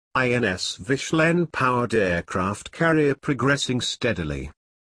INS Vishal powered aircraft carrier progressing steadily.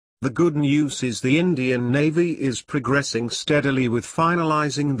 The good news is the Indian Navy is progressing steadily with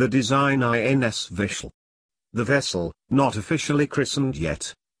finalising the design INS Vishal. The vessel, not officially christened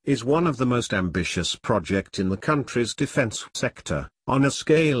yet, is one of the most ambitious projects in the country's defence sector, on a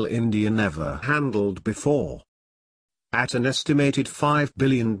scale India never handled before. At an estimated $5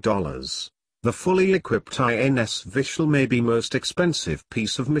 billion, the fully equipped INS Vishal may be most expensive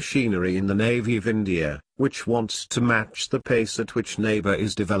piece of machinery in the Navy of India, which wants to match the pace at which neighbour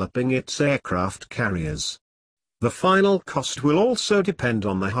is developing its aircraft carriers. The final cost will also depend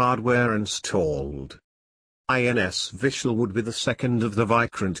on the hardware installed. INS Vishal would be the second of the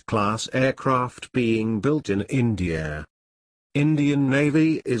Vikrant-class aircraft being built in India. Indian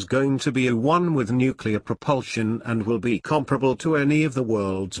Navy is going to be a one with nuclear propulsion and will be comparable to any of the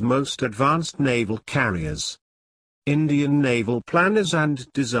world's most advanced naval carriers. Indian naval planners and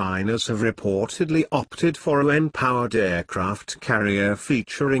designers have reportedly opted for a UN-powered aircraft carrier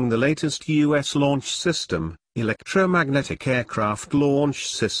featuring the latest U.S. launch system, Electromagnetic Aircraft Launch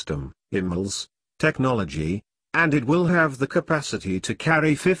System, (IMLS) technology, and it will have the capacity to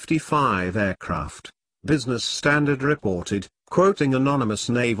carry 55 aircraft, Business Standard reported, quoting anonymous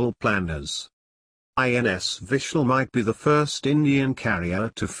naval planners. INS Vishal might be the first Indian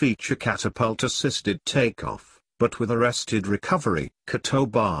carrier to feature catapult-assisted takeoff, but with arrested recovery,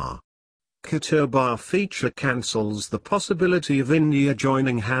 Katobar. Katobar feature cancels the possibility of India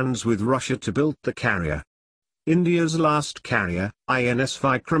joining hands with Russia to build the carrier. India's last carrier, INS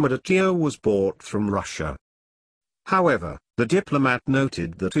Vikramaditya, was bought from Russia. However, the diplomat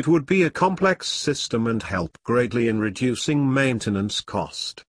noted that it would be a complex system and help greatly in reducing maintenance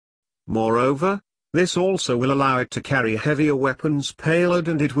cost. Moreover, this also will allow it to carry heavier weapons payload,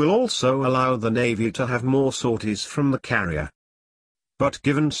 and it will also allow the Navy to have more sorties from the carrier. But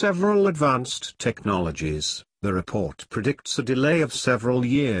given several advanced technologies, the report predicts a delay of several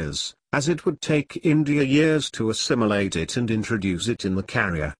years, as it would take India years to assimilate it and introduce it in the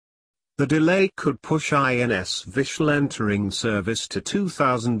carrier. The delay could push INS Vishal entering service to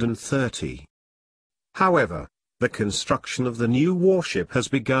 2030. However, the construction of the new warship has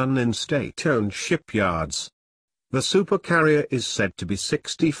begun in state-owned shipyards. The supercarrier is said to be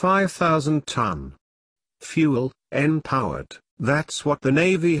 65,000 ton. Fuel, N-powered, that's what the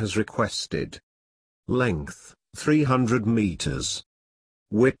Navy has requested. Length, 300 meters.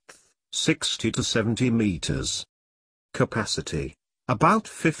 Width, 60 to 70 meters. Capacity, about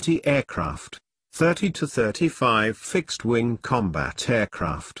 50 aircraft, 30 to 35 fixed-wing combat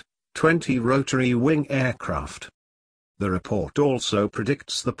aircraft, 20 rotary wing aircraft. The report also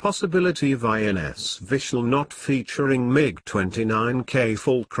predicts the possibility of INS Vishal not featuring MiG-29K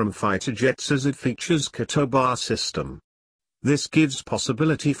Fulcrum fighter jets as it features Katobar system. This gives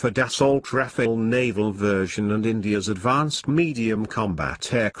possibility for Dassault Rafale naval version and India's advanced medium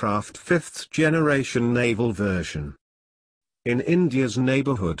combat aircraft 5th generation naval version. In India's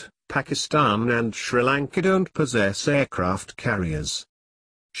neighborhood, Pakistan and Sri Lanka don't possess aircraft carriers.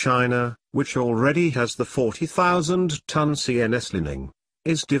 China, which already has the 40,000-ton CNS Lining,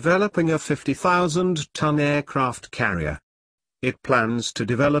 is developing a 50,000-ton aircraft carrier. It plans to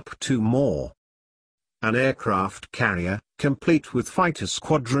develop 2 more. An aircraft carrier, complete with fighter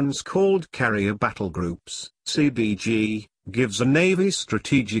squadrons called Carrier Battle Groups, CBG, gives a Navy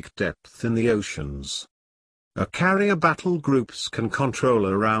strategic depth in the oceans. A carrier battle groups can control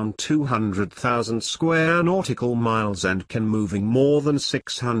around 200,000 square nautical miles and can moving more than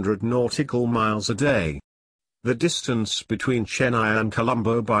 600 nautical miles a day. The distance between Chennai and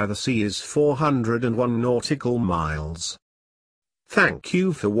Colombo by the sea is 401 nautical miles. Thank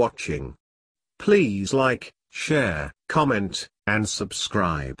you for watching. Please like, share, comment, and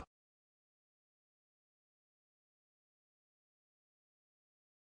subscribe.